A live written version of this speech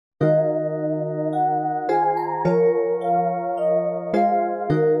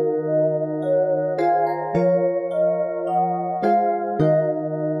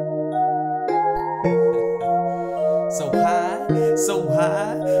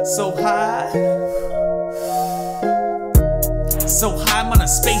So high, so high, I'm on a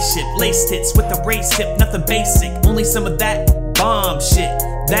spaceship. Lace tits with the race tip, nothing basic. Only some of that bomb shit.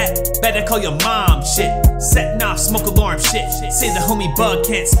 That better call your mom shit. Setting off smoke alarm shit. Say the homie bug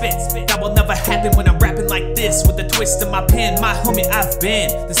can't spit. That will never happen when I'm rapping like this. With a twist of my pen, my homie, I've been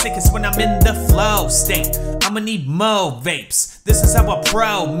the sickest when I'm in the flow state. I'ma need mo vapes. This is how a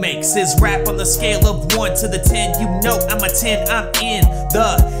pro makes his rap on the scale of 1 to the 10. You know I'm a 10, I'm in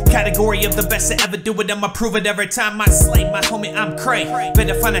the category of the best to ever do it. I'ma prove it every time I slay my homie, I'm cray.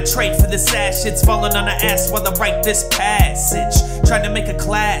 Better find a trait for this ass. Shit's falling on her ass while I write this passage. Trying to make a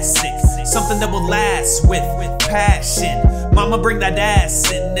classic, something that will last with passion. Mama, bring that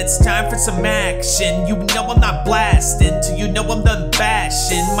ass in, it's time for some action. You know I'm not blasting till you know I'm done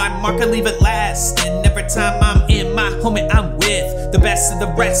bashing. My mark, I leave it lasting. Every time I'm in, my homie, I'm with the best of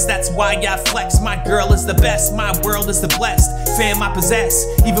the rest. That's why I flex. My girl is the best, my world is the blessed fam I possess.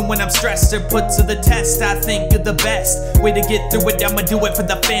 Even when I'm stressed or put to the test, I think you're the best way to get through it. I'ma do it for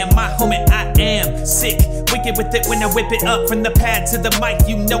the fam, my homie, I am sick. Wicked with it when I whip it up from the pad to the mic.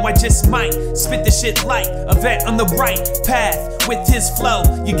 You know I just might spit the shit like a vet on the right path with his flow.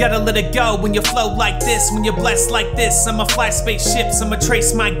 You gotta let it go when you flow like this, when you're blessed like this. I'ma fly spaceships, I'ma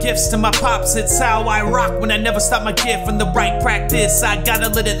trace my gifts to my pops. It's how I rock when I never stop my gift from the right practice. I gotta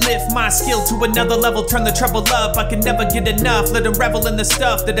let it lift my skill to another level, turn the treble up. I can never get enough, let them revel in the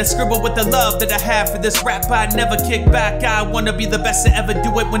stuff that I scribble with the love that I have for this rap. I never kick back, I wanna be the best to ever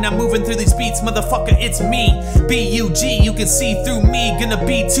do it. When I'm moving through these beats, motherfucker, it's me. B-U-G, you can see through me. Gonna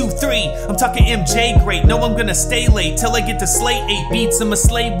be 2-3, I'm talking MJ great. No, I'm gonna stay late till I get to slay 8 beats, I'm a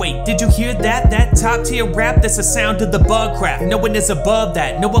slave. Wait, did you hear that? That top tier rap, that's the sound of the bug craft. No one is above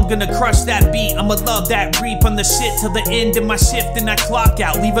that. No, I'm gonna crush that beat. I'ma love that reap on the shit till the end of my shift. Then I clock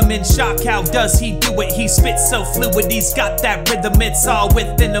out, leave him in shock. How does he do it? He spits so fluid, he's got that rhythm, it's all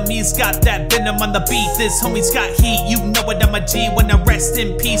within him. He's got that venom on the beat. This homie's got heat, you know it, I'm a G. When I rest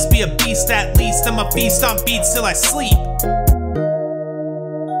in peace, be a beast at least. I'ma feast on beats till I sleep.